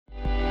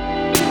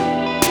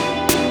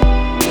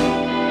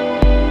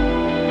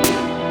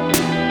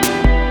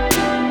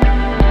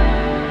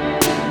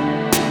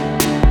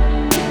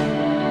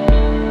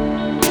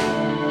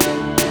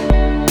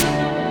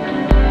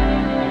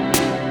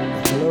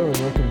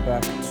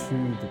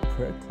to the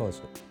prayer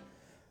closet.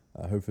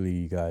 Hopefully,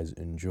 you guys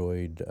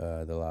enjoyed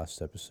the last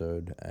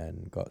episode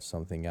and got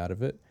something out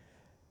of it.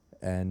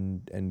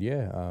 And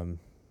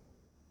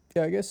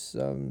I guess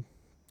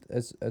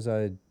as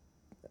I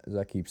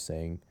keep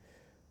saying,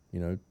 you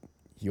know,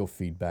 your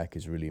feedback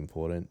is really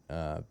important.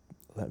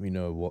 Let me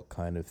know what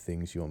kind of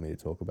things you want me to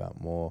talk about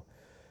more.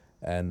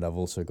 And I've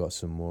also got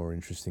some more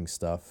interesting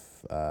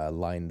stuff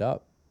lined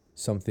up.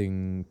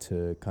 Something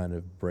to kind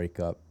of break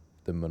up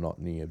the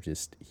monotony of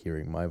just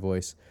hearing my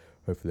voice.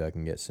 Hopefully, I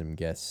can get some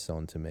guests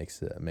on to make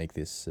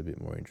this a bit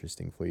more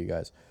interesting for you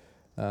guys.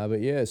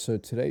 So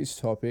today's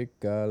topic,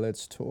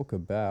 let's talk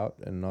about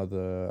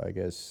another, I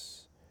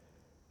guess,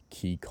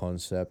 key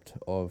concept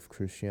of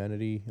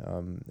Christianity,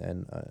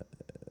 and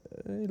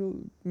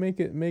it'll make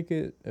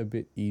it a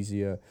bit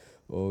easier,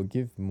 or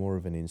give more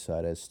of an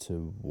insight as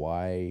to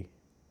why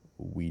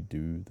we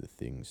do the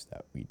things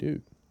that we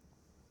do.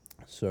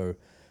 So,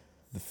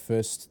 the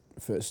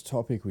first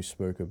topic we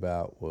spoke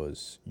about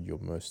was your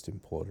most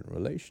important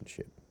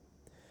relationship.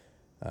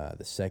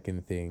 The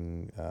second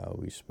thing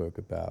we spoke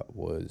about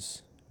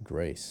was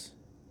grace.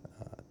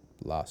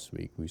 Last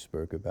week we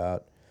spoke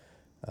about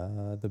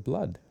the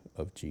blood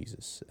of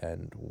Jesus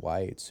and why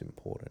it's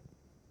important.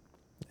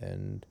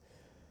 And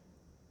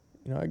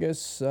I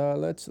guess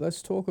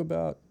let's talk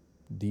about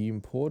the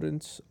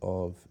importance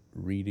of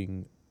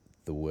reading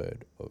the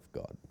Word of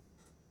God,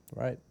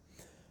 right?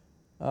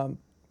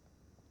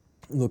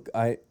 Look,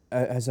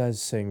 as I was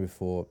saying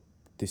before,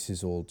 this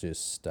is all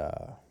just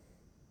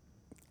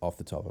off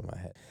the top of my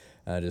head.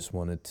 And I just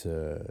wanted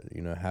to,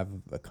 have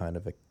a kind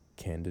of a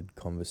candid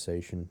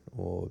conversation,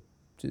 or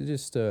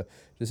just an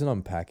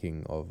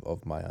unpacking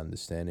of my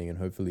understanding, and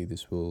hopefully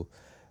this will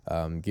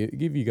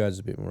give you guys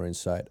a bit more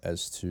insight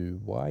as to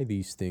why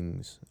these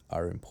things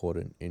are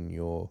important in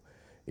your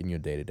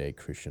day-to-day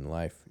Christian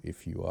life.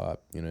 If you are,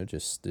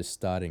 just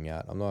starting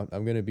out, I'm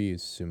going to be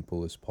as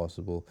simple as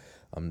possible.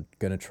 I'm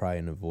going to try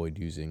and avoid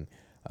using,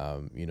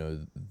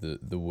 the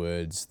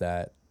words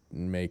that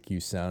make you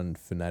sound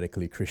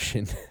fanatically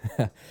Christian.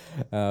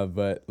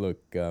 But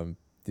look,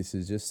 this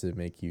is just to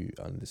make you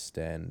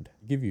understand,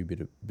 give you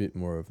a bit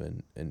more of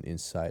an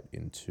insight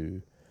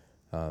into,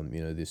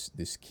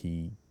 this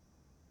key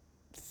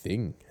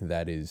thing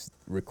that is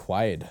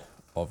required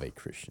of a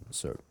Christian.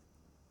 So,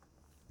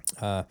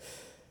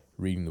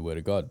 reading the Word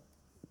of God.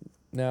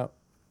 Now,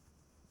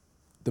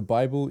 the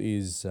Bible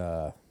is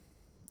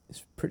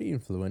pretty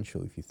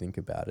influential if you think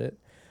about it.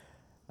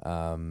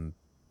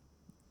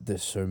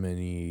 There's so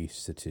many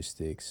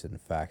statistics and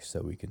facts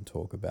that we can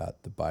talk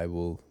about the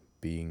Bible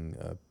being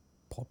a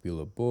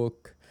popular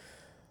book,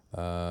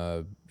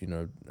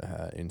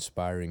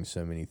 inspiring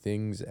so many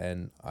things.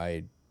 And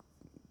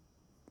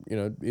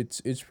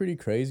it's pretty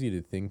crazy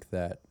to think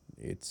that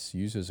it's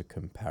used as a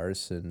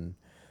comparison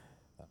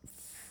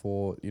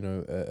for,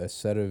 a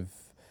set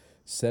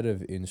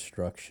of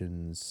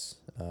instructions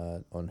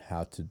on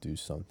how to do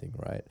something,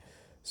 right?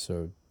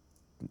 So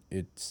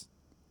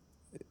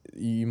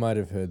you might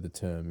have heard the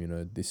term,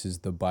 this is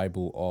the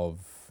Bible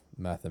of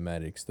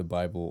mathematics, the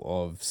Bible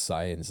of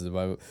science, the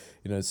Bible,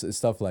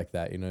 stuff like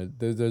that.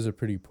 Those are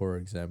pretty poor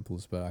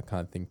examples, but I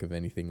can't think of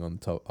anything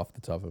off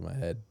the top of my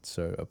head,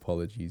 so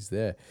apologies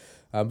there.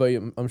 But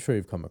I'm sure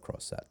you've come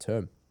across that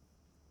term.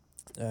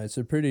 It's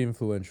a pretty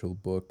influential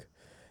book.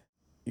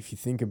 If you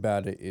think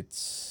about it,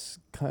 it's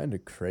kind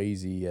of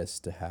crazy as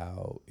to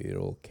how it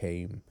all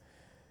came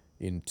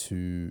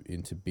into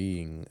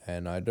being,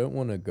 and I don't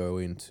want to go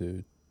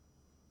into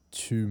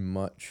too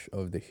much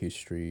of the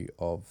history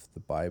of the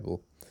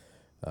Bible,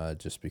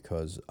 just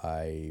because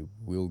I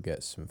will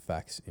get some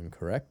facts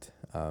incorrect.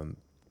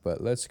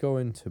 But let's go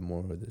into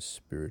more of the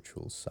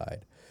spiritual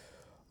side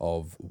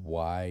of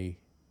why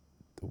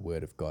the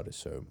Word of God is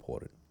so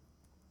important.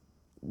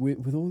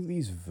 With all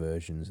these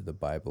versions of the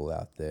Bible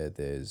out there,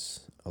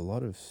 there's a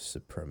lot of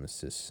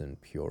supremacists and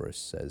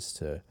purists as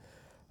to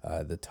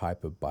the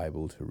type of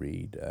Bible to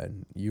read,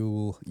 and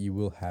you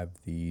will have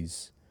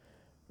these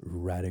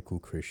radical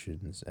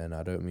Christians, and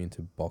I don't mean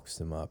to box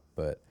them up,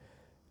 but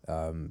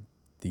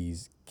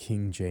these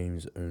King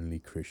James only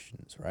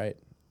Christians, right?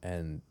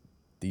 And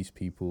these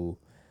people,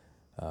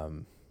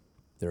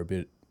 they're a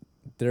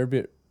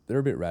bit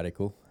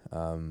radical.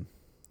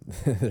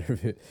 They're a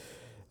bit,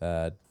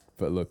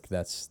 but look,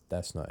 that's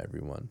not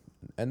everyone,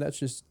 and that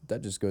just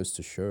goes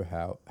to show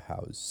how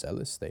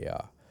zealous they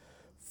are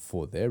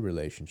for their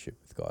relationship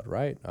with God,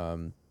 right?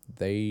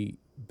 They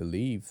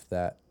believe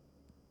that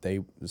they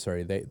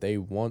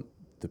want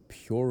the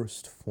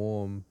purest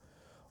form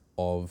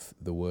of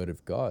the Word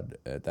of God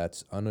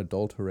that's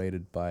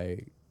unadulterated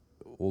by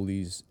all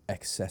these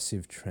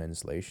excessive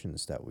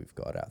translations that we've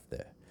got out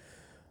there.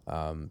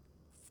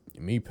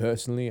 Me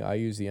personally, I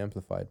use the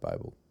Amplified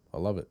Bible. I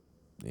love it.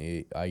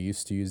 I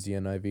used to use the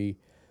NIV,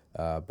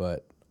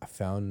 but I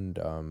found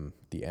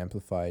the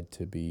Amplified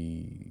to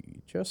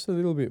be just a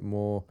little bit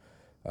more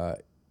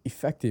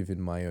effective in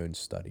my own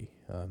study.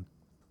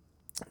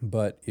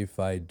 But if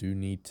I do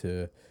need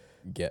to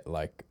get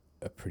like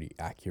a pretty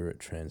accurate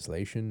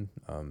translation,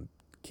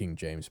 King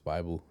James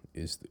Bible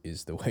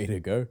is the way to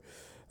go.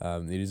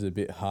 It is a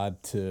bit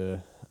hard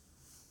to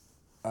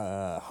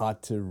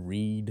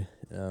read.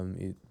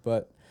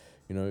 But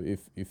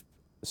if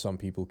some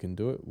people can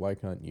do it, why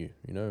can't you?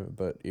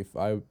 But if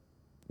I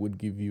would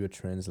give you a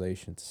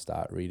translation to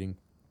start reading,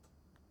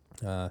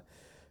 go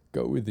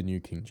with the New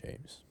King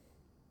James.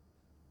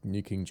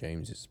 New King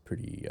James is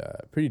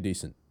pretty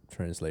decent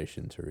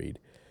translation to read.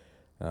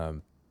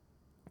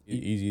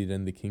 Easier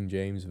than the King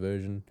James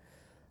version,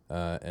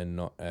 and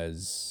not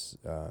as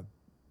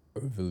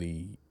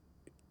overly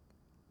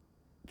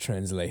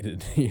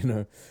translated,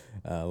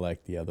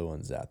 like the other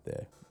ones out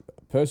there.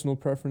 Personal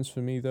preference for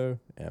me though,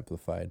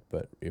 Amplified.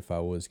 But if I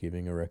was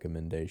giving a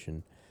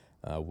recommendation,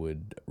 I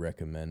would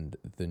recommend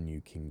the New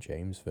King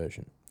James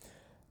version.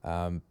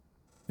 But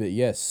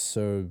yes,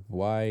 so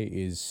why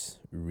is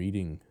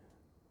reading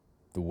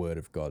the Word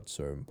of God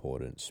so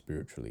important,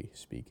 spiritually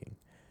speaking?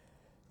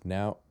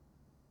 Now,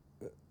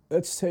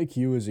 let's take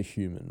you as a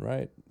human,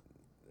 right?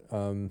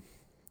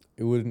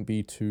 It wouldn't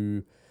be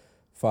too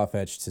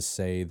far-fetched to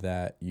say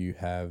that you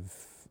have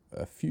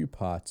a few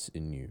parts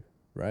in you,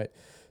 right?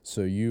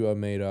 So you are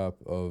made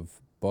up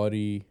of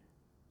body,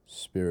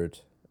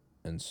 spirit,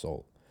 and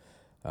soul.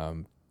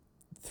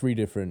 3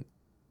 different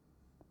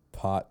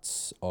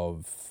parts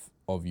of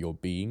your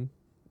being,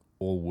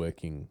 all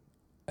working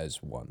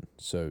as one.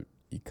 So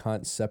you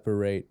can't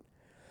separate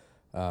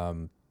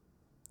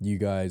you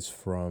guys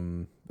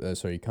from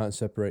you can't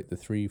separate the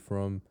 3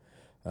 from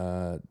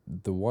the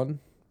one,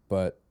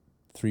 but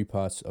 3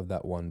 parts of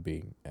that one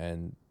being.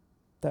 And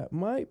that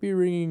might be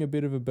ringing a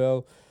bit of a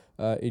bell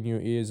in your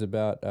ears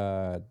about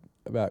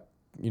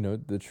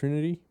the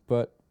Trinity,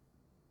 but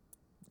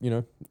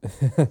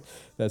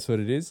that's what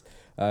it is.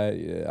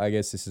 I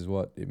guess this is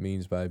what it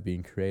means by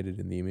being created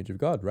in the image of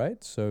God,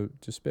 right? So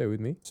just bear with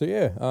me. So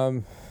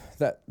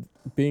that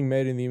being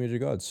made in the image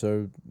of God.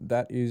 So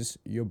that is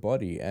your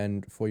body,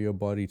 and for your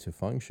body to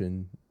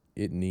function,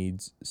 it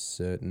needs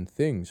certain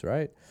things,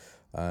 right?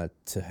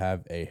 To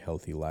have a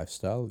healthy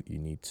lifestyle, you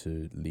need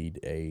to lead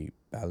a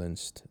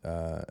balanced.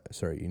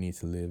 You need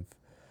to live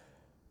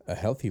a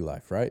healthy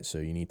life, right? So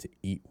you need to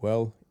eat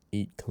well,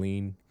 eat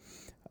clean,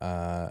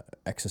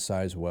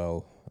 exercise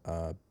well,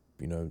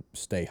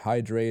 stay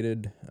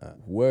hydrated,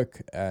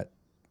 work at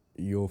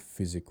your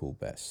physical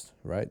best,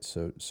 right?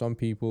 So some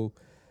people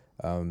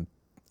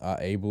are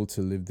able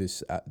to live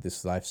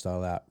this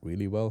lifestyle out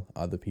really well.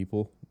 Other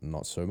people,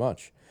 not so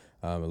much.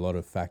 A lot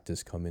of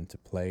factors come into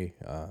play,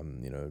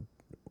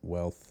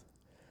 wealth,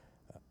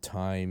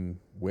 time,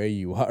 where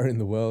you are in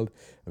the world.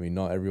 I mean,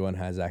 not everyone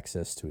has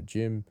access to a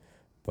gym,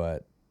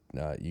 but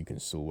you can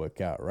still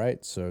work out,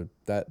 right? So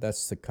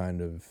that's the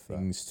kind of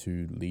things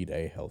to lead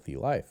a healthy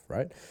life,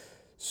 right?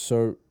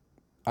 So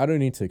I don't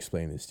need to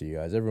explain this to you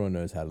guys. Everyone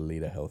knows how to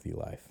lead a healthy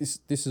life. This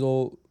is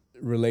all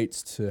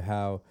relates to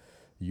how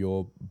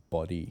your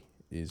body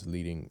is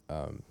leading,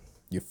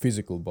 your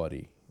physical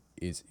body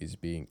is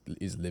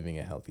living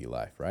a healthy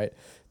life, right?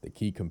 The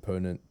key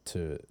component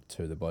to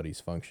the body's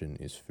function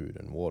is food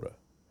and water,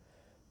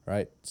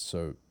 right?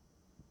 So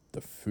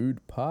the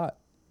food part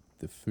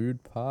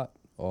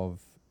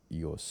of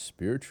your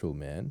spiritual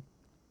man,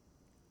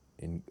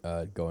 in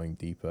going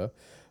deeper,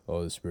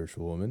 or the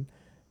spiritual woman,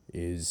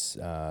 is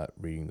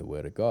reading the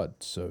Word of God.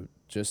 So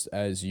just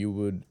as you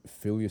would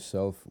fill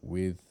yourself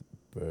with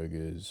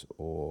burgers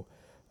or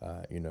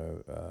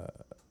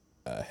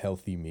a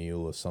healthy meal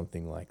or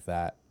something like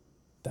that,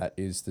 that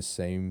is the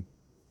same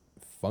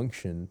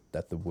function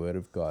that the Word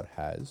of God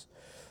has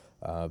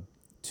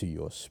to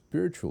your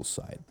spiritual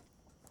side.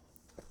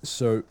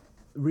 So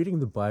reading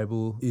the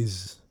Bible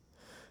is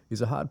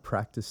a hard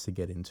practice to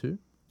get into,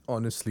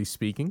 honestly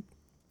speaking,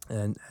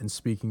 and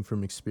speaking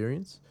from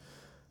experience,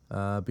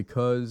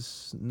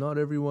 because not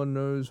everyone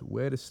knows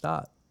where to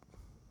start,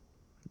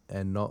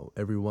 and not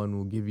everyone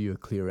will give you a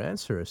clear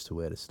answer as to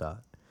where to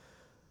start.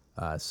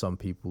 Some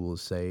people will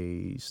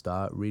say,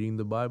 start reading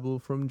the Bible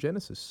from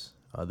Genesis.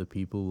 Other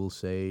people will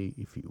say,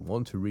 if you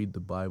want to read the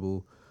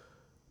Bible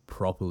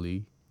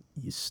properly,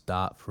 you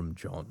start from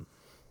John,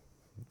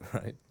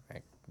 right?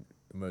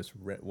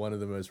 One of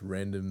the most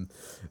random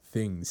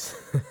things.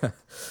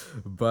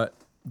 But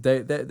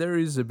there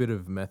is a bit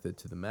of method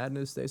to the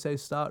madness. They say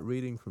start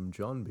reading from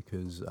John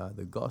because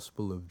the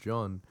Gospel of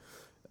John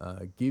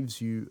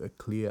gives you a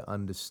clear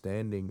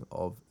understanding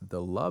of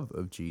the love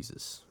of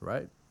Jesus,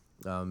 right?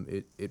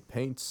 It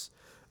paints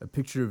a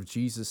picture of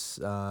Jesus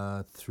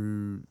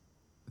through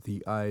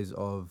the eyes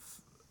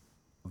of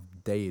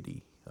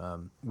deity.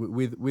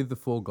 With the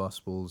 4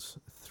 Gospels,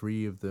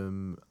 3 of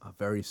them are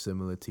very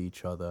similar to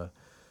each other.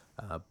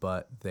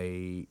 But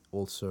they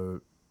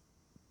also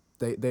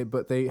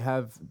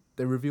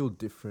they reveal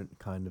different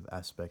kind of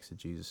aspects of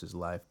Jesus'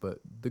 life. But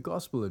the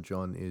Gospel of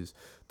John is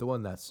the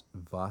one that's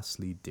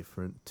vastly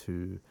different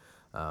to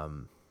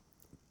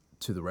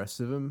the rest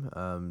of them.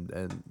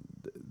 And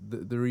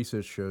the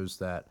research shows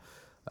that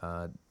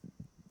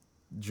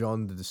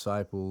John the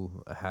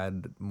disciple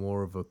had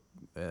more of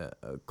a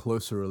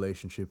closer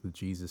relationship with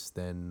Jesus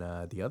than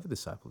the other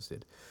disciples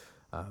did.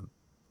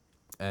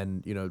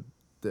 And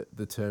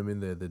the term in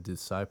there, the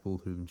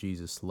disciple whom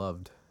Jesus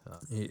loved.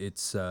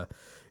 It's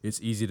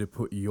easy to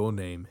put your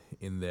name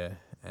in there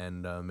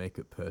and make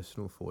it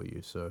personal for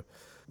you. So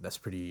that's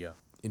pretty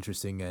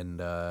interesting, and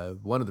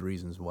one of the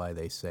reasons why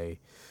they say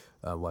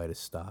why to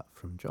start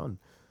from John.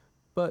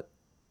 But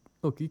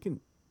look, you can,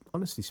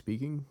 honestly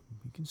speaking,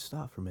 you can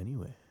start from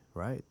anywhere,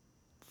 right?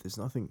 There's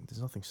nothing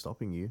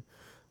stopping you.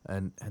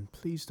 And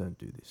please don't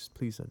do this.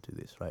 Please don't do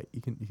this, right?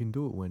 You can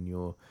do it when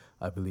you're,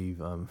 I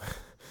believe,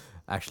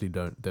 actually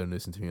don't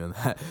listen to me on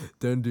that.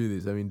 Don't do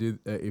this. I mean, do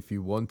if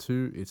you want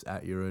to, it's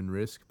at your own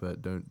risk,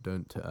 but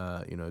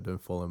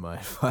don't follow my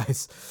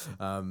advice.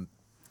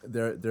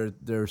 There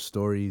are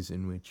stories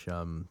in which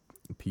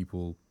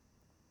people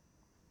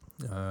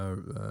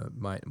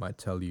might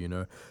tell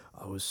you,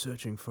 I was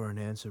searching for an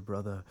answer,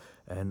 brother,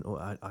 and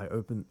I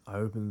opened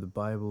the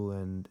Bible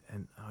and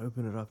I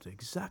opened it up to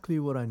exactly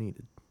what I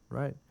needed.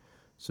 Right,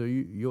 so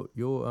you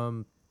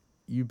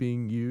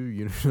being you,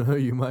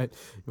 you might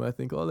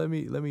think, oh, let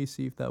me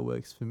see if that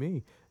works for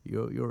me.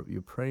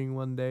 You're praying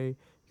one day,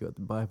 you got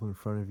the Bible in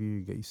front of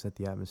you, you set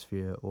the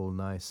atmosphere all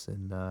nice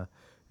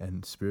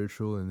and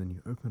spiritual, and then you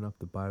open up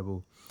the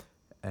Bible,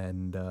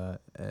 and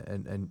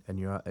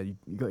you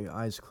got your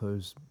eyes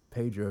closed,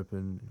 page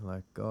open,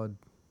 like, God,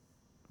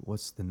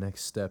 what's the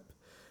next step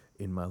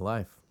in my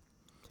life?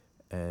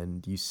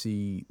 And you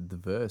see the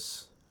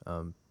verse,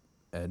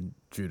 and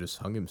Judas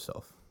hung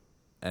himself,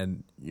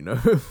 and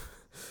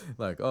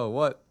like, oh,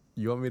 what,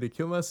 you want me to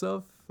kill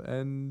myself?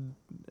 And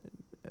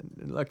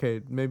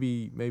okay,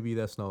 maybe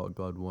that's not what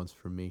God wants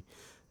from me,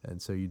 and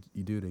so you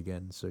do it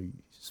again. So you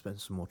spend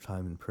some more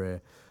time in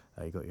prayer.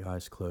 You got your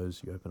eyes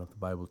closed, you open up the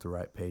Bible to the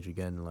right page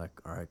again, and like,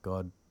 all right,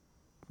 God,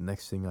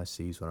 next thing I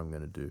see is what I'm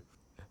going to do.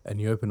 And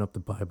you open up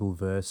the Bible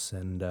verse,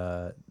 and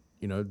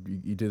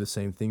you do the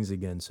same things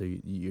again. So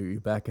you're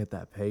back at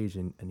that page,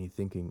 and you're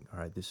thinking, all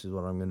right, this is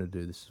what I'm going to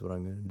do. This is what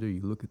I'm going to do.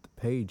 You look at the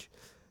page,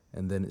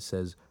 and then it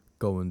says,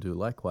 go and do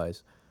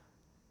likewise.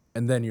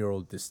 And then you're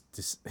all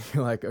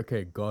you're like,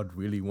 okay, God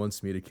really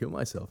wants me to kill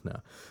myself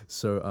now.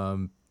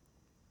 So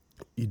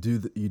you do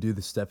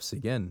the steps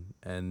again,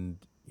 and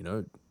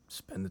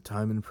spend the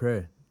time in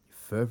prayer. You're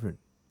fervent,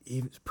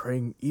 even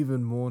praying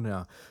even more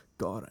now.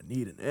 God, I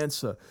need an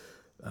answer.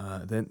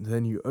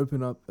 Then you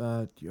open up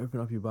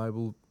your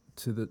Bible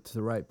to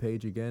the right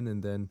page again,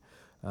 and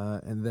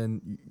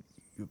then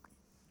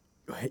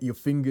your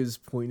fingers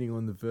pointing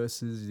on the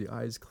verses, your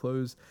eyes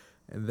closed,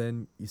 and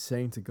then you're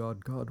saying to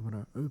God, when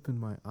I open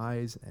my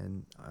eyes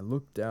and I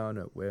look down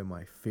at where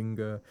my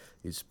finger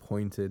is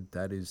pointed,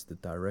 that is the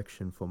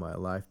direction for my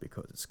life,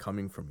 because it's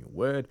coming from your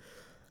word.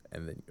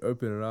 And then you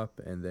open it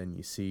up, and then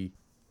you see,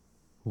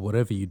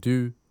 whatever you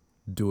do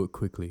it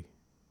quickly.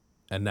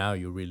 And now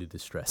you're really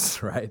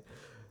distressed, right?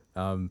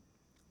 And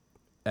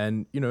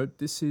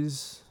this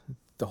is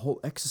the whole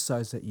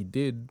exercise that you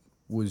did,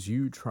 was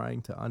you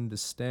trying to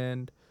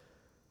understand.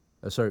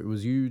 It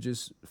was you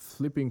just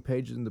flipping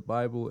pages in the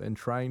Bible and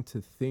trying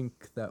to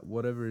think that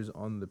whatever is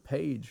on the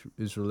page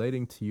is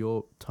relating to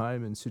your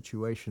time and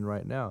situation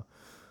right now,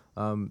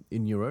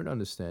 in your own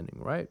understanding,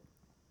 right?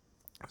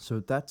 So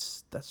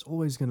that's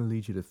always going to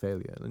lead you to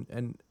failure.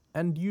 And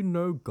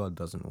God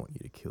doesn't want you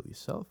to kill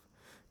yourself.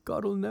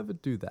 God will never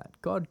do that.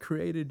 God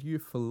created you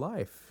for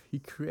life. He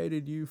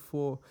created you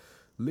for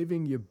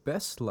living your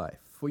best life,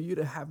 for you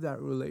to have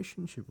that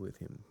relationship with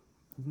Him.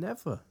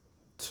 Never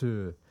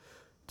to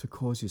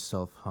cause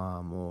yourself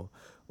harm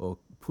or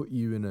put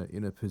you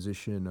in a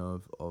position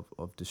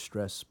of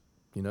distress.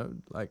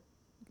 Like,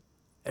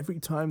 every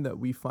time that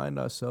we find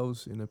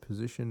ourselves in a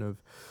position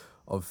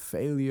of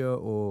failure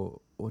or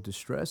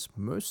distress,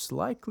 most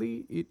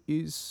likely it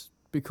is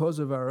because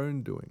of our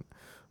own doing,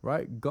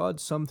 right? God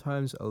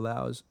sometimes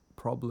allows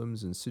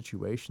problems and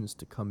situations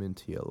to come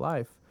into your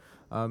life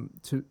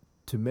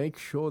to make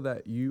sure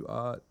that you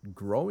are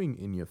growing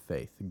in your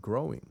faith,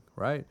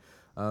 right?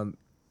 And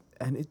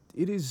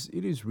it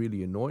is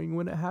really annoying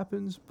when it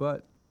happens,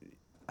 but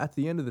at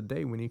the end of the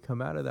day, when you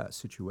come out of that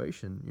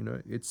situation,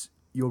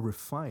 you're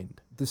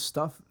refined.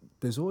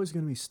 There's always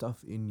going to be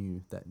stuff in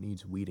you that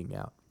needs weeding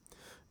out.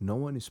 No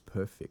one is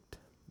perfect.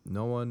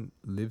 No one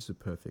lives a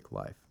perfect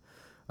life.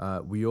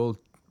 We all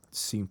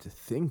seem to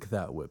think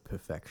that we're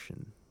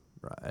perfection,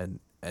 right?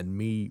 And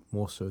me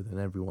more so than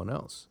everyone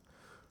else.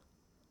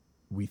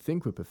 We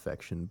think we're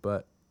perfection,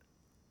 but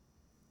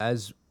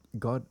as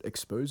God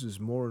exposes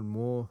more and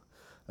more,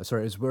 as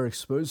we're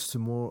exposed to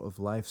more of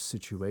life's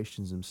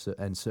situations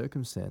and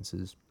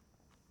circumstances,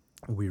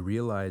 we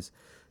realize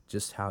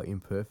just how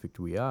imperfect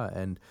we are,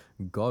 and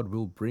God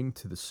will bring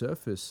to the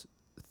surface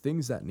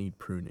things that need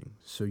pruning.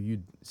 So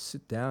you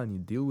sit down, you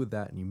deal with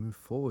that, and you move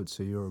forward,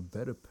 so you're a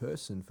better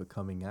person for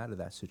coming out of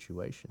that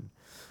situation.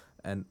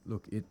 And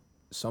look,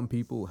 some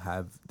people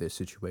have their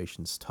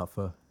situations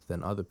tougher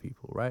than other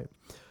people, right?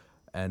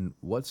 And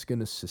what's going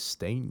to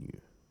sustain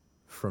you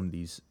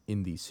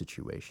in these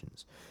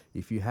situations?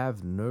 If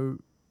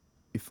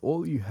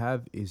all you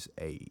have is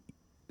a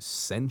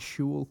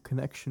sensual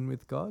connection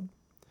with God,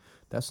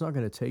 that's not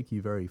going to take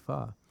you very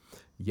far.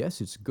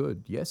 Yes, it's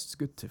good. Yes, it's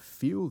good to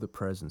feel the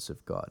presence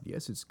of God.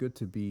 Yes, it's good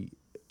to be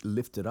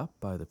lifted up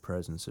by the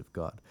presence of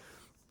God.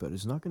 But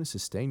it's not going to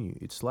sustain you.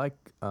 It's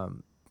like, what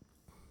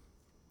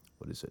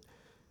is it?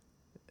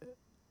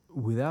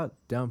 Without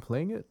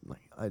downplaying it,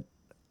 like I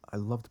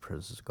love the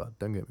presence of God.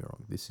 Don't get me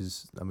wrong. This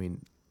is, I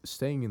mean,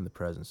 staying in the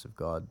presence of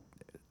God,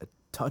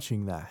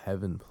 touching that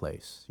heaven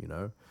place,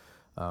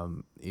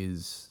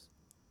 is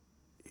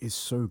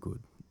so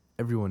good.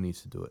 Everyone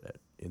needs to do it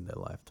in their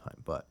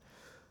lifetime. But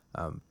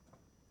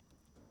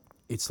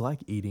it's like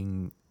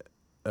eating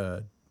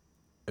a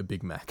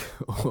Big Mac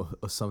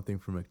or something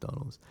from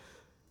McDonald's.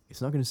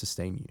 It's not going to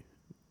sustain you.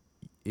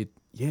 It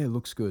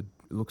looks good.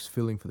 It looks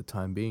filling for the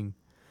time being,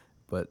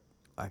 but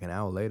like an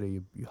hour later,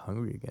 you're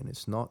hungry again.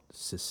 It's not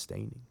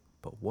sustaining.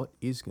 But what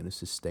is going to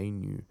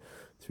sustain you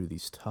through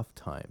these tough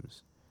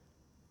times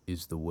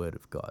is the Word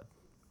of God.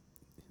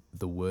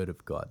 The Word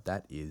of God.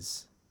 That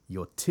is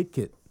your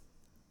ticket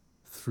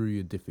through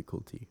your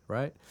difficulty,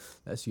 right?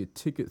 That's your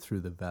ticket through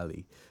the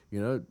valley.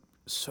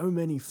 So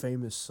many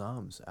famous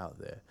psalms out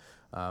there.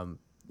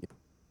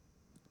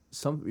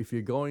 If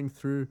you're going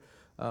through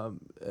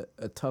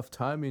a tough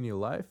time in your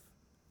life,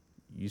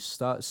 you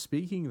start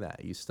speaking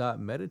that. You start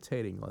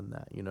meditating on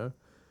that.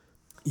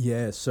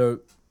 Yeah. So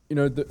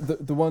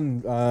the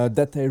one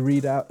that they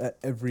read out at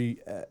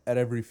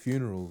every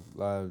funeral.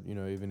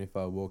 Even if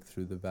I walk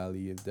through the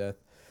valley of death,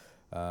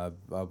 I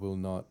will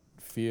not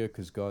fear,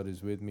 because God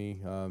is with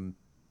me.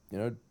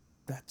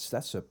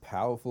 That's a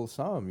powerful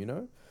psalm.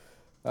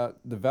 The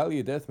valley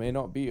of death may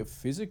not be a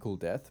physical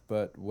death,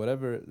 but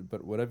whatever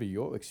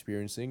you're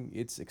experiencing,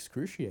 it's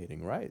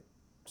excruciating, right?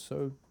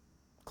 So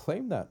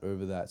claim that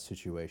over that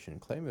situation.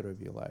 Claim it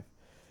over your life.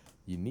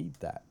 You need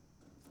that.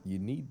 You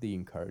need the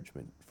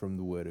encouragement from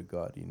the Word of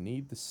God. You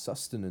need the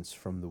sustenance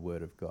from the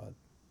Word of God.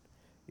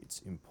 It's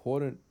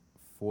important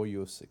for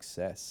your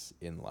success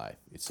in life.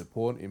 It's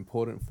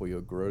important for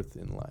your growth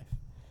in life.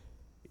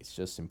 It's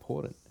just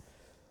important.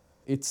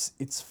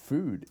 It's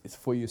food. It's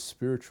for your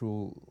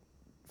spiritual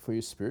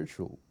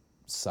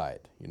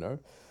side,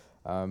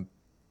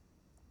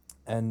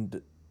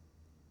 and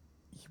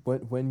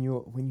when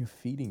you're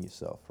feeding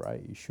yourself,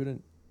 right, you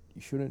shouldn't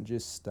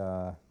just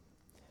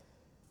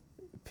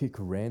pick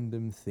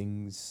random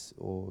things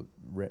or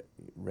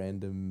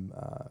random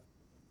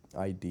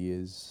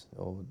ideas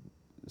or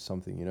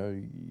something.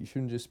 You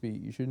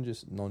shouldn't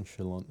just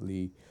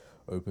nonchalantly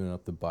open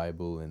up the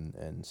Bible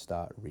and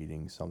start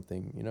reading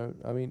something.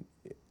 I mean,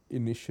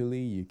 initially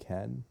you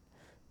can,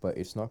 but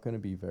it's not going to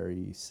be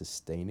very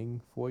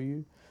sustaining for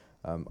you.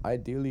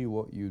 Ideally,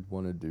 what you'd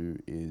want to do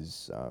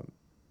is,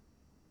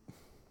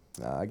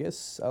 I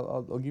guess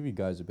I'll give you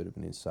guys a bit of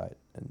an insight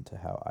into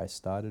how I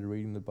started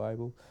reading the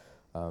Bible.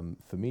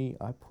 For me,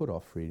 I put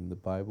off reading the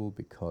Bible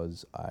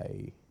because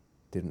I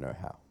didn't know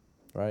how,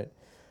 right?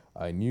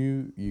 I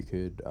knew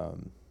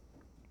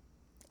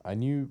I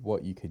knew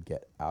what you could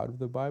get out of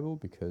the Bible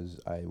because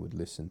I would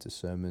listen to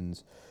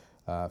sermons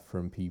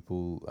from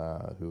people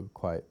who are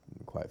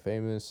quite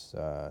famous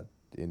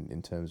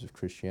in terms of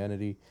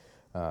Christianity.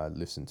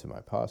 Listen to my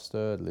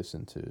pastor,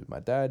 listen to my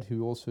dad,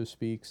 who also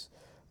speaks,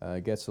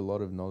 gets a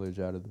lot of knowledge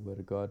out of the Word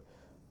of God.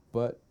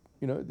 But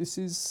this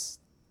is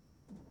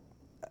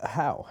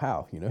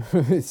how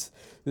there's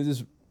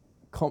just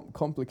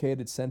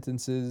complicated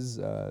sentences,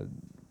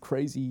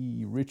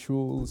 crazy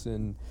rituals,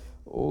 and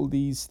all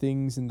these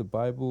things in the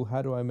Bible.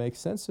 How do I make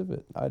sense of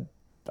it? I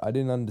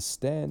didn't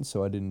understand,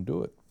 so I didn't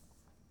do it.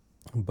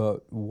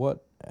 But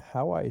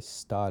how I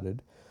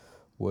started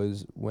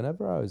was,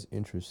 whenever I was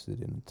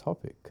interested in a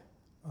topic,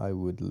 I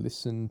would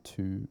listen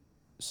to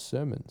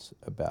sermons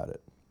about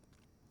it.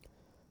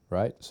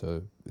 Right?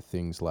 So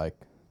things like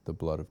the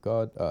blood of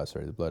God,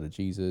 the blood of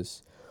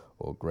Jesus,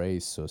 or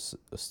grace, or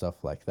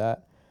stuff like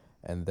that,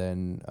 and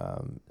then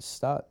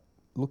start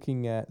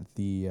looking at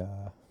the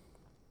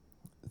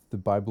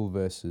Bible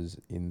verses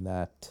in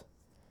that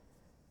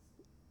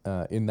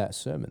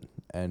sermon,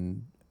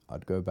 and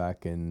I'd go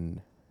back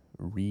and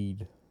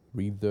read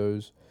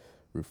those,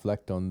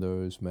 reflect on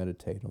those,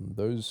 meditate on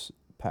those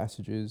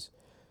passages,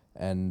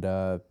 and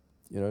kind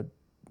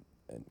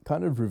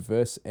of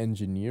reverse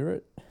engineer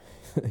it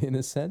in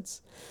a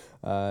sense.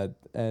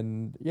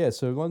 And yeah,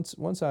 so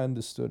once I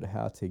understood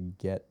how to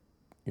get,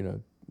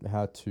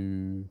 how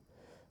to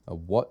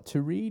what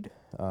to read,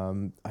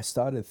 I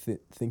started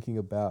thinking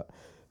about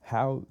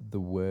how the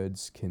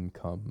words can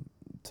come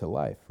to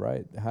life,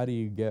 right? How do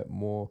you get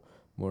more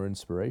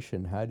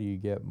inspiration? How do you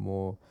get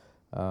more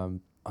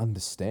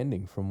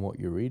understanding from what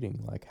you're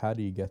reading? Like, how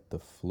do you get the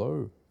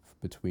flow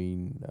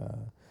between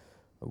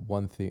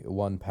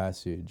one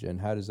passage,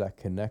 and how does that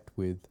connect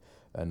with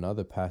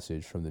another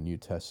passage from the New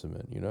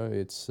Testament?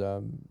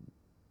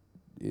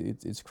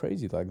 It's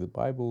crazy. Like, the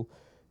Bible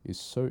is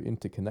so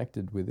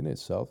interconnected within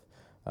itself.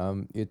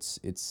 It's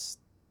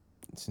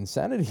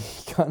insanity.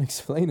 You can't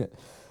explain it.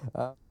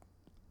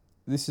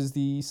 This is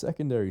the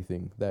secondary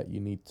thing that you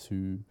need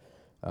to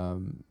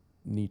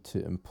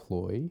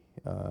employ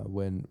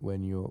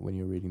when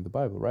you're reading the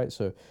Bible, right?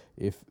 So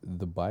if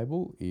the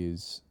Bible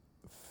is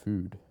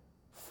food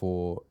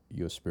for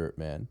your spirit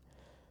man.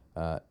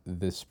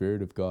 The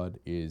Spirit of God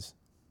is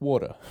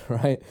water,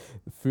 right?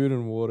 Food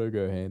and water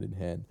go hand in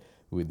hand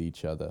with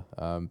each other.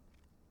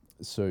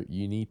 So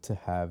you need to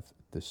have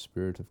the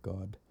Spirit of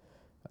God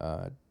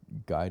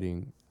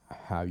guiding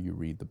how you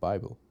read the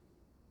Bible.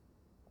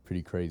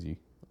 Pretty crazy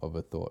of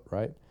a thought,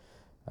 right?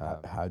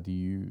 How do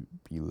you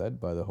be led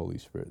by the Holy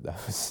Spirit?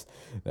 That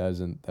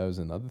was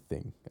another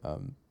thing,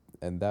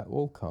 and that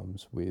all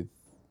comes with,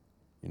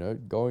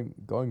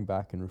 going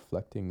back and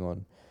reflecting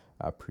on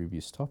our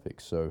previous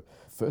topics. So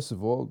first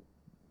of all,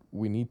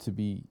 we need to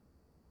be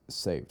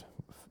saved,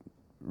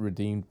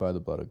 redeemed by the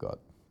blood of God,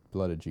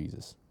 blood of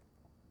Jesus.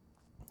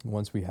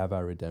 Once we have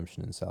our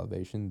redemption and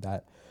salvation,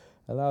 that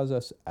allows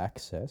us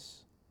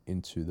access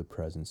into the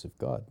presence of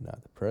God. Now,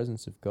 the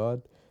presence of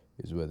God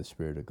is where the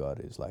Spirit of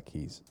God is.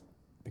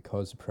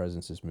 Because the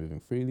presence is moving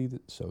freely,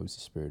 so is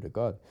the Spirit of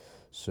God.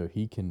 So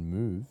He can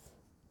move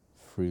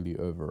freely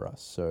over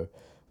us. So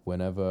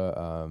whenever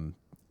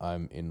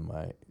I'm in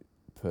my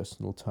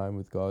personal time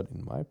with God,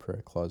 in my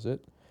prayer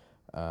closet,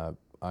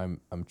 I'm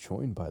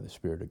joined by the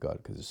Spirit of God,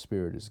 because the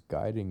Spirit is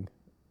guiding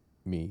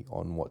me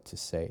on what to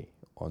say,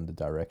 on the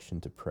direction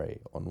to pray,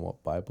 on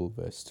what Bible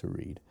verse to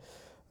read,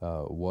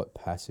 what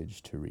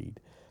passage to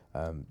read,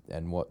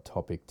 and what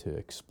topic to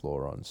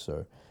explore on.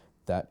 So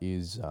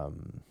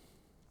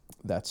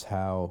that's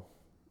how,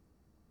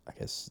 I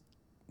guess,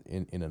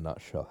 in a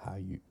nutshell, how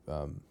you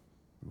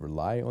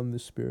rely on the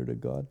Spirit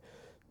of God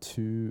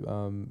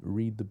to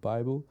read the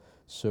Bible.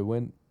 So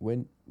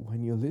when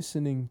you're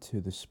listening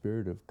to the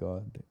Spirit of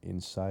God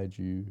inside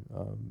you,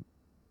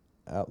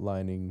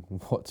 outlining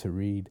what to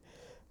read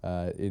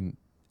in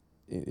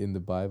the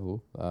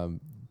Bible,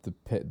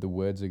 the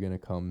words are going to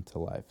come to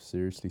life.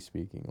 Seriously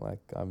speaking, like,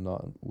 I'm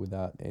not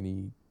without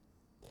any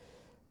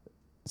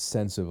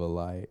sense of a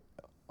lie.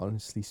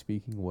 Honestly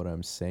speaking, what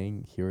I'm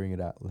saying, hearing it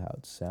out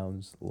loud,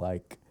 sounds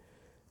like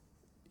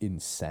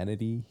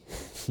insanity,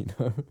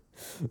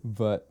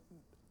 but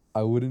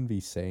I wouldn't be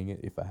saying it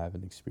if I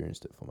haven't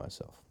experienced it for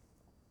myself.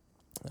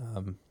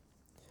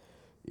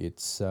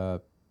 It's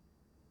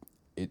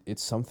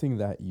something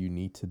that you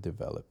need to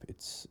develop.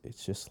 It's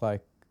just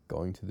like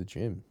going to the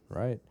gym,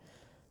 right?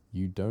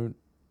 You don't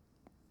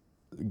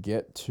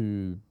get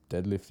to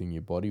deadlifting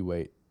your body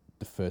weight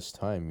the first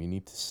time. You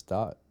need to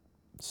start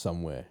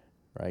somewhere,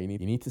 right? You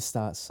need to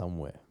start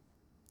somewhere.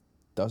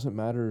 Doesn't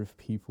matter if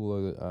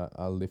people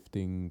are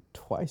lifting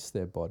twice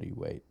their body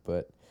weight,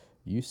 but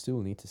you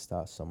still need to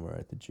start somewhere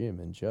at the gym.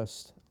 And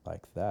just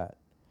like that,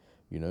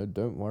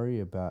 don't worry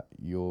about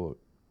your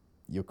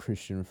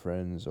Christian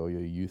friends or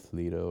your youth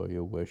leader or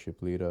your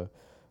worship leader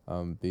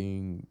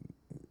being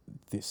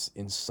this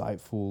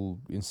insightful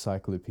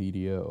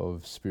encyclopedia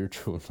of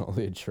spiritual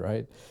knowledge,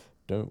 right?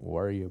 Don't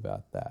worry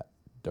about that.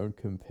 Don't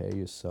compare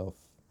yourself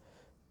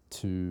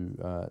to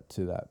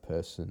that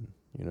person,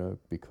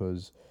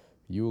 because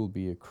you will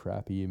be a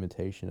crappy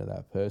imitation of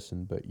that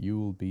person, but you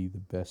will be the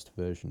best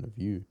version of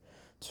you.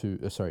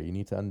 You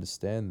need to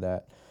understand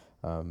that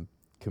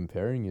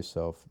comparing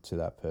yourself to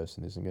that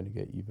person isn't going to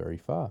get you very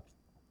far.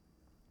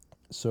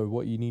 So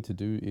what you need to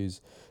do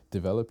is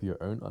develop your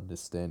own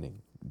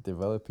understanding,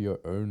 develop your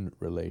own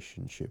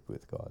relationship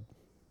with God.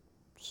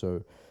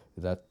 So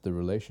that the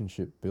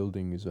relationship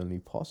building is only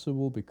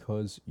possible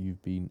because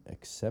you've been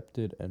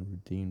accepted and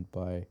redeemed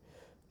by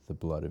the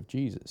blood of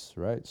Jesus,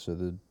 right? So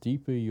the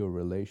deeper your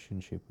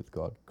relationship with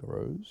God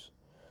grows,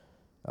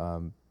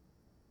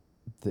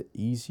 the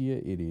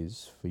easier it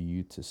is for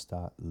you to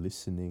start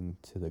listening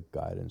to the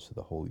guidance of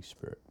the Holy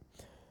Spirit.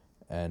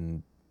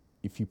 And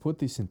if you put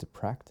this into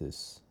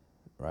practice,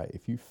 right,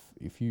 if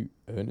you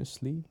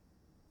earnestly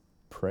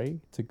pray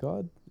to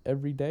God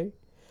every day,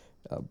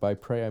 by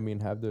pray I mean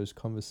have those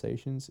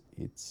conversations,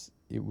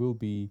 it will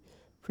be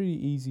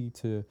pretty easy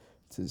to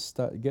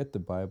get the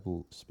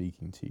Bible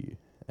speaking to you,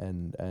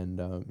 and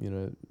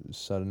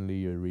suddenly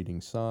you're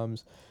reading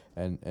Psalms,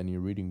 and you're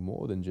reading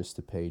more than just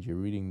a page. You're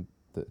reading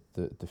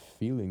the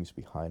feelings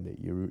behind it.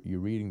 You're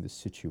reading the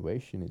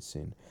situation it's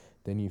in.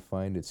 Then you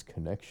find its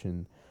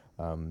connection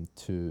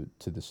to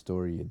the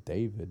story of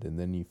David, and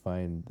then you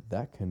find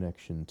that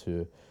connection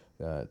to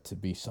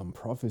be some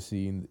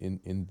prophecy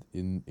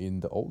in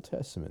the Old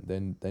Testament.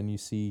 Then you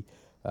see,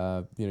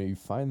 you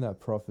find that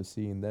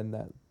prophecy, and then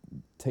that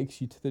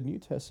takes you to the New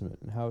Testament,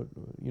 and how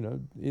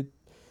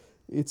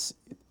it's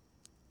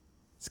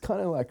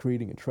kind of like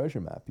reading a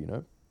treasure map,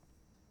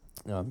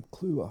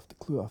 clue after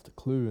clue after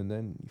clue, and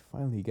then you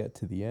finally get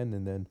to the end,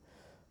 and then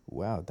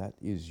wow, that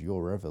is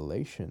your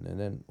revelation, and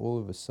then all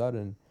of a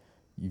sudden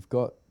you've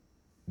got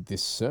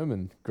this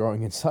sermon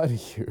growing inside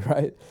of you,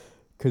 right?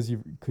 Because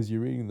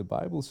you're reading the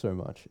Bible so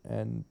much,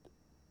 and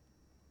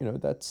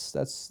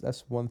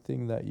that's one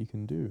thing that you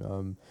can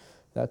do.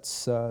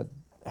 That's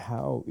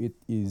how it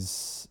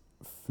is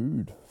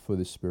food for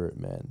the spirit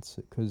man,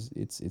 because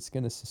it's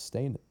going to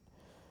sustain it.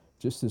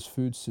 Just as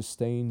food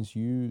sustains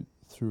you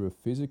through a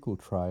physical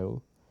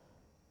trial,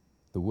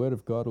 the Word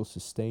of God will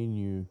sustain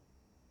you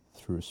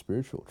through a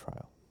spiritual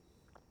trial,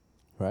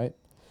 right?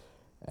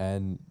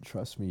 And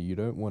trust me, you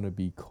don't want to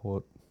be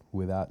caught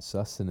without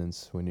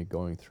sustenance when you're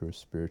going through a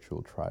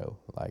spiritual trial.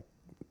 Like,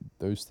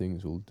 those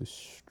things will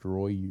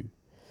destroy you.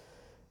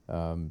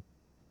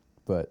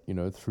 But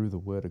through the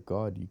word of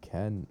God, you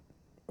can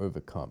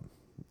overcome.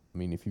 I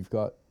mean, if you've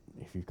got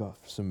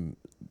some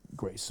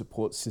great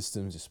support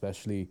systems,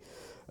 especially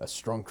a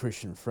strong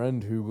Christian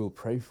friend who will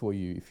pray for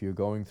you if you're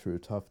going through a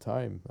tough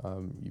time,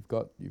 you've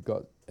got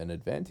an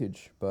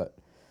advantage. But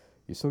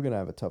you're still gonna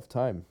have a tough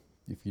time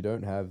if you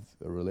don't have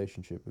a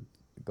relationship with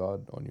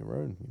God on your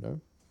own.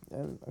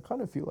 And I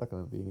kind of feel like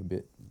I'm being a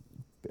bit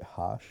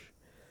harsh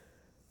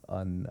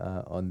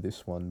on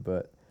this one,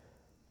 but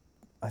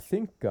I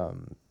think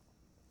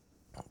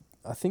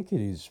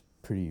it is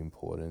pretty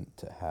important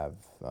to have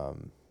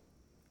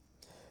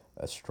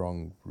a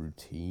strong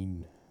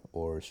routine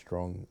or a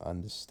strong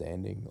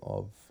understanding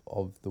of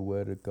the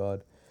Word of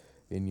God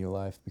in your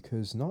life,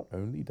 because not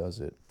only does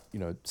it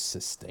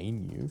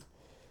sustain you,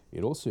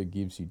 it also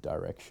gives you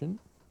direction.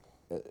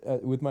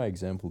 With my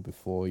example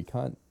before, you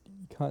can't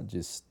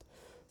just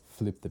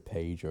flip the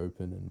page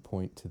open and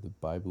point to the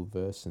Bible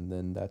verse and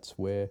then that's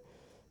where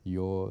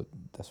your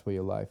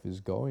life is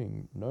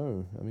going.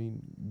 No, I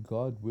mean,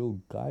 God will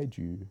guide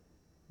you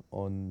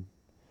on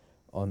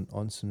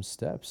some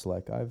steps.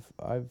 Like,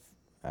 I've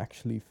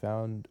actually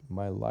found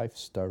my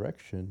life's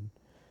direction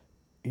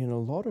in a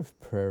lot of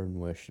prayer and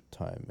worship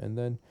time, and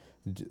then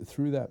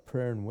through that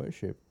prayer and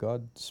worship,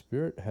 God's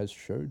Spirit has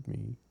showed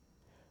me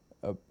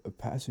a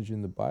passage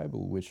in the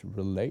Bible which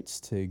relates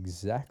to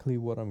exactly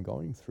what I'm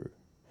going through,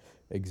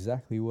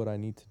 exactly what I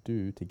need to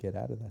do to get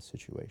out of that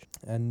situation.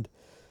 And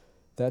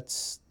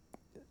that's,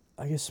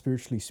 I guess,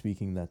 spiritually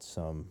speaking, that's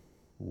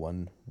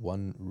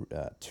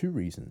two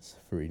reasons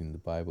for reading the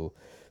Bible: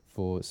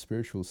 for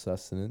spiritual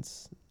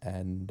sustenance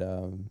and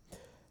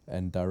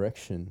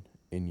direction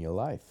in your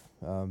life.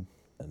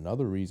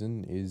 Another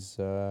reason is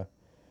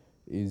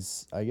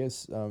I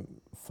guess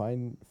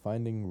finding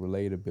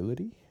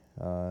relatability.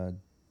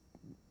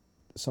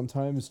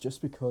 Sometimes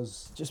just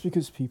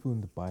because people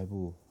in the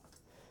Bible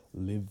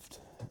lived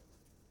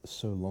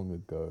so long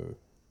ago,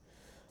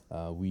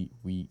 we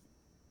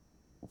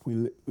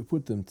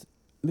put them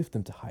lift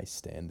them to high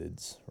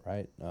standards,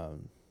 right?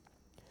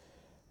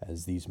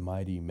 As these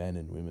mighty men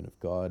and women of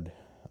God,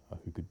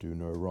 who could do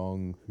no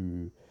wrong,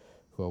 who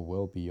are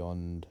well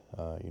beyond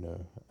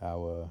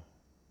our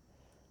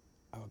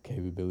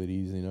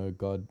capabilities.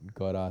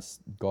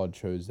 God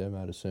chose them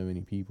out of so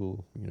many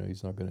people.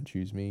 He's not going to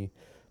choose me,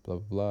 blah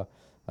blah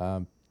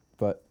blah.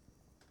 But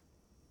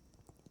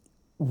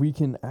we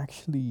can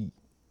actually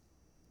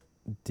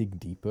dig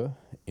deeper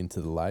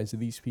into the lives of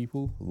these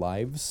people,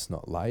 lives,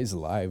 not lies,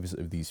 lives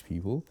of these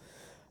people,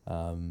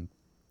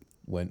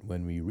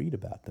 when we read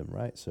about them,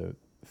 right? So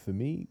for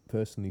me,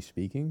 personally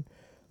speaking,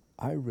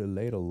 I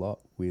relate a lot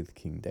with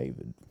King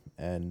David,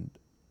 and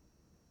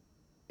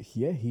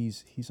yeah,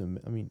 he's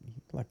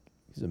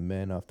a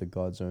man after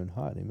God's own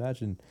heart.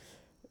 Imagine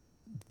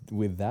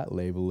with that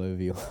label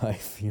over your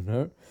life,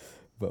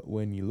 But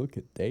when you look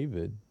at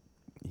David,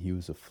 he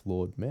was a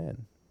flawed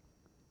man.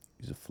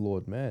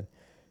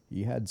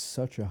 He had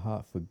such a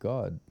heart for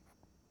God,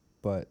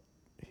 but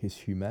his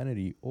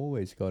humanity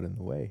always got in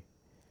the way.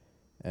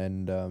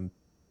 And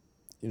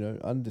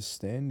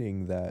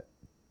understanding that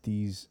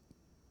these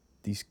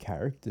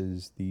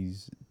characters,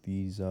 these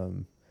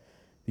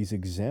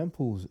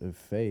examples of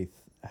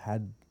faith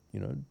had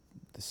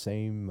the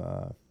same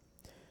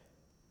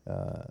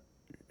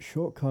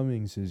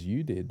shortcomings as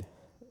you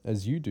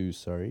do.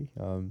 Sorry.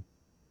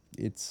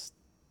 It's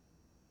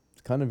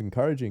kind of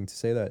encouraging to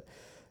say that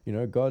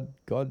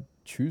God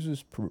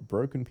chooses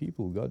broken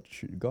people.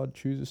 God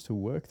chooses to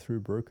work through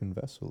broken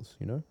vessels.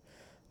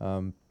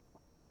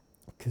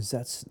 Because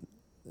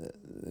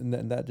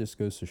that just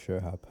goes to show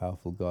how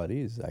powerful God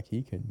is. Like,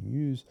 He can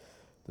use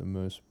the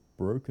most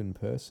broken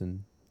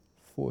person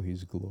for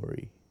His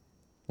glory.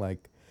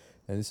 Like,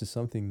 and this is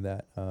something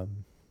that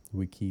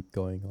we keep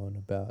going on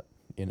about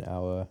in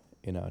our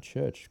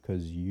church,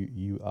 because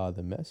you are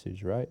the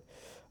message, right?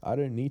 I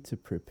don't need to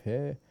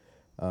prepare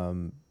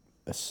a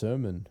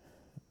sermon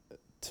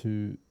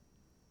to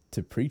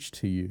preach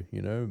to you.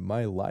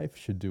 My life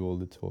should do all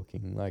the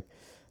talking. Like,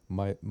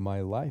 my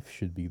life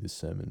should be the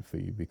sermon for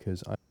you,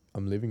 because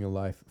I'm living a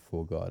life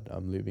for God.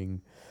 I'm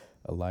living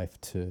a life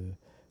to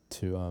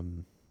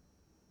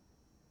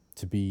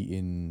be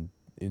in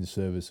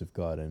service of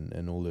God,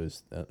 and all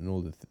those and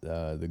all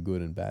the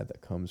good and bad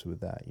that comes with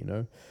that.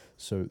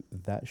 So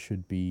that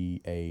should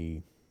be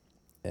an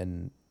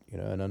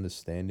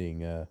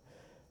understanding,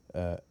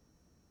 an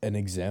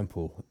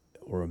example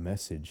or a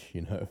message.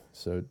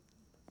 So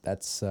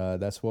that's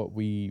what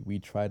we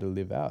try to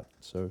live out.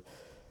 So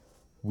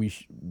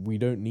we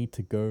don't need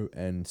to go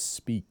and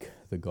speak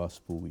the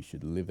gospel. We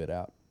should live it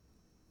out.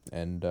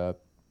 And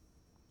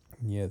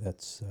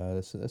that's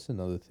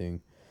another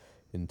thing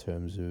in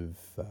terms of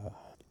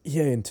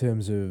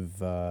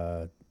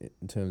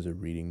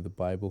reading the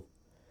Bible.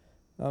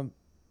 I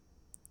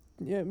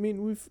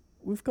mean,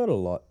 we've got a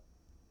lot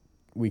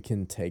we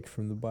can take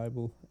from the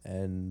Bible,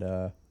 and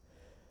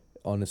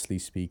honestly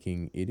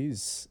speaking, it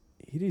is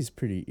it is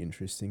pretty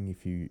interesting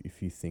if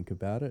you think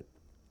about it.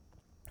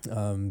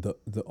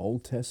 The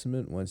Old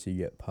Testament, once you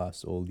get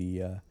past all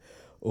the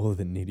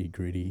nitty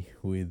gritty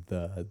with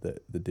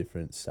the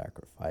different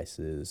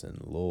sacrifices and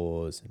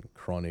laws and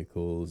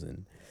chronicles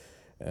and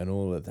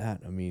all of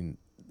that. I mean,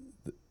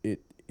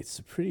 it's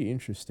a pretty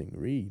interesting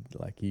read.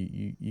 Like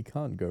you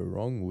can't go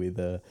wrong with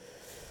a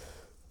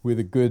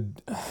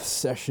good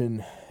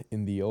session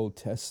in the Old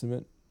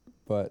Testament.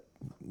 But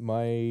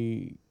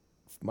my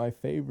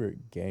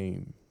favorite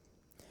game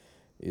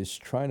is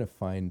trying to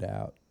find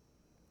out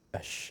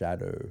a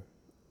shadow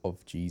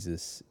of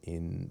Jesus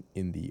in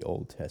the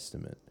Old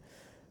Testament.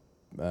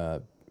 Uh,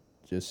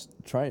 just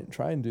try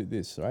and do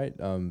this, right?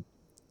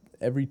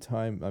 Every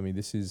time, I mean,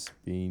 this has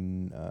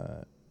been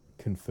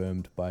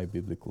confirmed by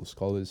biblical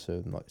scholars,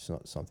 so it's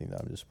not something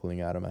that I'm just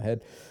pulling out of my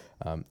head.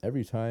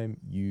 Every time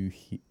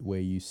where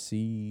you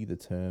see the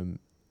term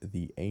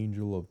the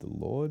angel of the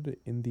Lord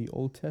in the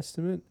Old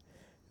Testament,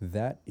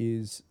 that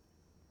is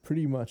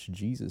pretty much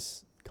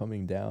Jesus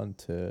coming down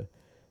to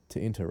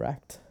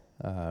interact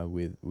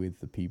with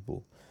the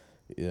people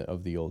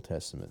of the Old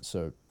Testament.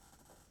 So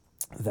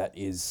that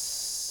is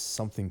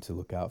something to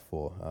look out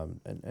for.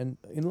 And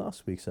in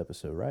last week's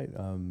episode, right,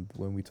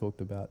 when we talked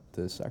about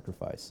the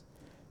sacrifice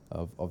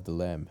of the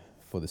lamb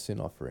for the sin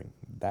offering,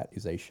 that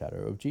is a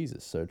shadow of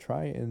Jesus. So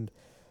try and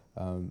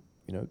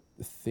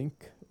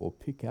think or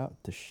pick out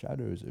the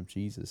shadows of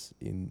Jesus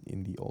in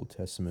the Old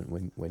Testament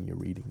when you're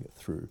reading it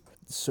through.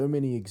 So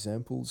many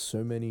examples,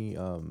 so many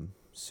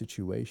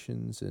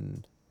situations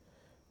and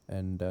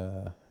and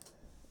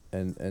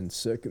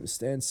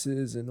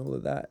circumstances and all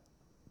of that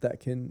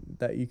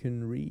you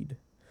can read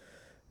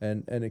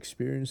and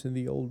experience in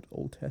the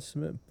Old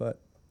Testament, but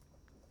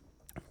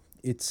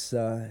it's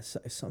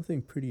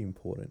something pretty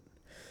important,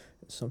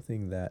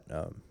 something that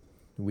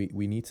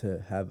we need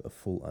to have a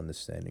full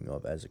understanding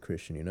of as a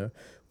Christian.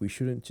 We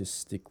shouldn't just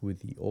stick with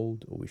the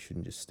old, or we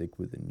shouldn't just stick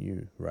with the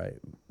new, right?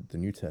 The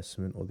New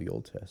Testament or the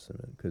Old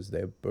Testament, because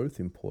they're both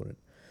important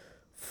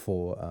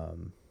for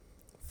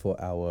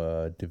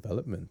our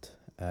development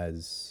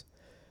as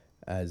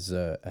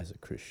a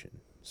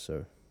Christian.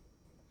 So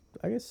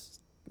I guess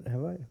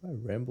have I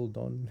rambled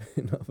on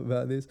enough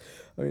about this?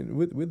 I mean,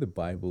 with the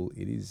Bible,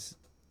 it is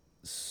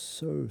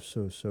so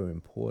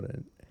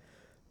important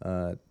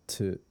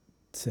to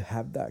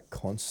have that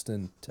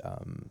constant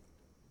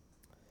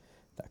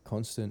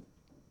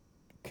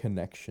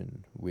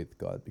connection with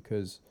God,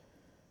 because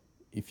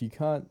if you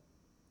can't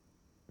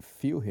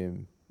feel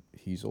him,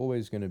 he's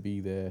always going to be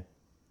there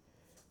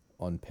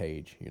on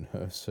page,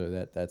 so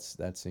that's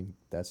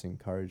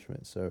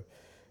encouragement. So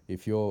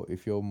if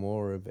you're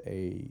more of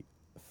a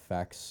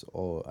facts,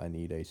 or I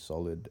need a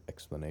solid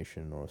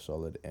explanation or a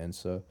solid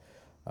answer,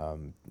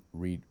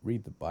 read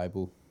the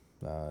Bible.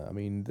 I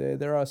mean,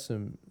 there are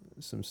some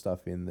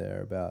stuff in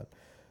there about,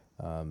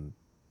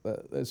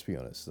 but let's be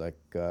honest, like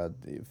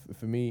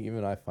for me,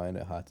 even I find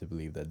it hard to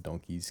believe that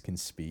donkeys can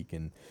speak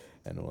and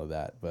all of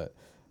that, but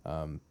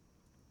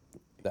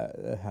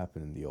that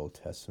happened in the Old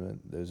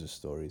Testament. Those are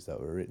stories that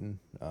were written,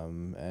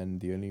 and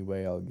the only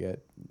way I'll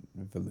get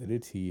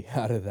validity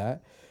out of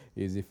that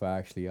is if I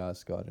actually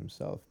ask God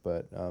himself.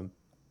 But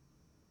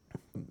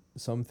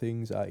some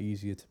things are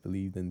easier to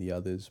believe than the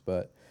others,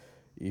 but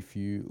if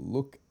you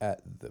look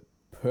at the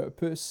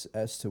purpose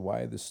as to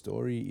why the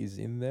story is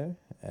in there,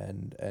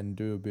 and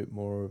do a bit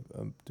more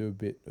do a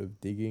bit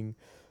of digging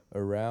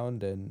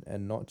around,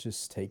 and not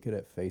just take it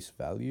at face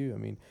value. I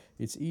mean,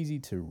 it's easy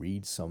to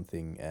read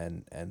something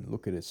and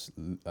look at its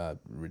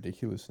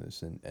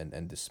ridiculousness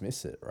and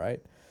dismiss it,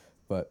 right?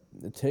 But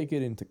take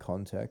it into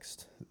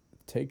context,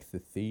 take the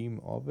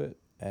theme of it,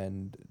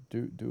 and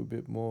do a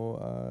bit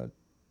more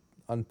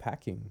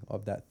unpacking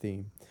of that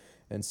theme,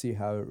 and see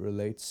how it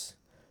relates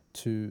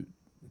to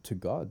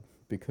God,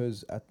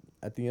 because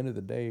at the end of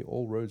the day,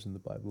 all roads in the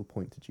Bible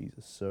point to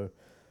Jesus. So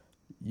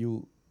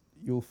you'll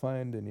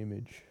find an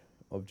image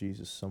of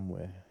Jesus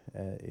somewhere,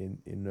 in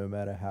no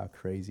matter how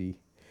crazy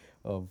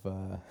of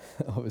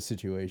of a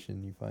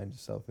situation you find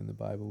yourself in the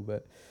Bible.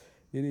 But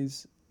it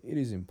is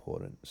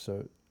important.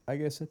 So I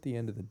guess at the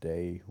end of the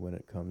day, when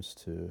it comes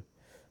to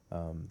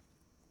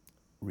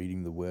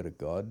reading the Word of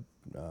God,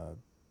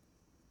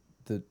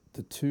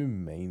 the two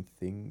main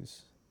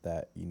things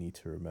that you need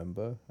to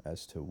remember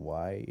as to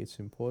why it's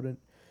important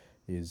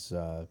is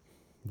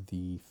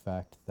the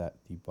fact that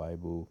the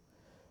Bible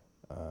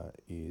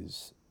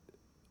is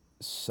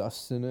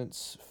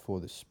sustenance for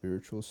the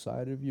spiritual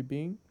side of your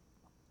being,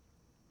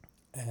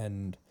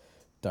 and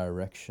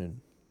direction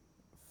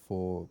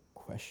for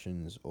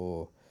questions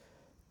or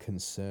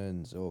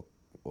concerns, or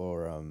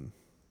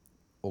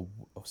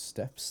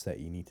steps that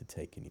you need to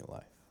take in your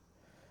life.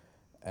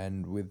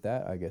 And with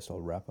that, I guess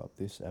I'll wrap up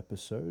this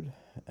episode,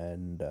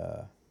 and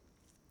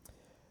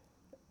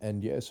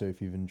yeah, so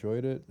if you've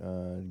enjoyed it,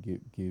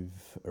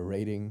 give a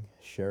rating,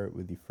 share it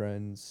with your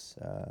friends,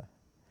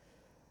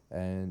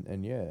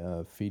 and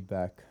yeah,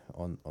 feedback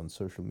on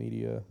social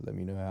media. Let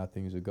me know how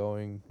things are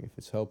going, if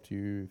it's helped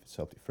you, if it's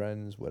helped your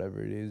friends,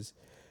 whatever it is.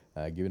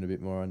 Give it a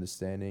bit more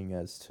understanding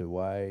as to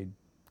why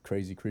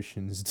crazy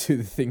Christians do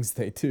the things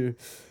they do.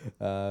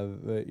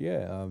 But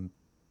yeah,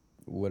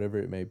 whatever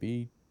it may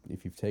be,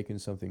 if you've taken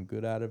something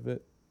good out of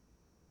it,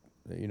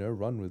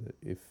 run with it.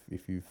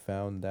 If you've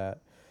found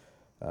that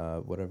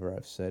whatever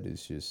I've said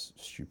is just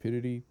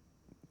stupidity,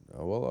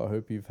 well, I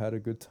hope you've had a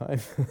good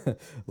time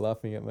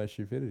laughing at my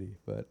stupidity.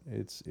 But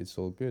it's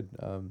all good.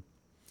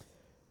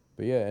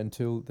 But yeah,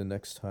 until the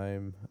next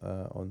time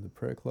on the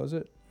prayer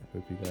closet, I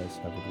hope you guys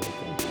have a great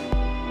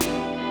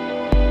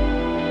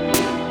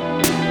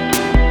day.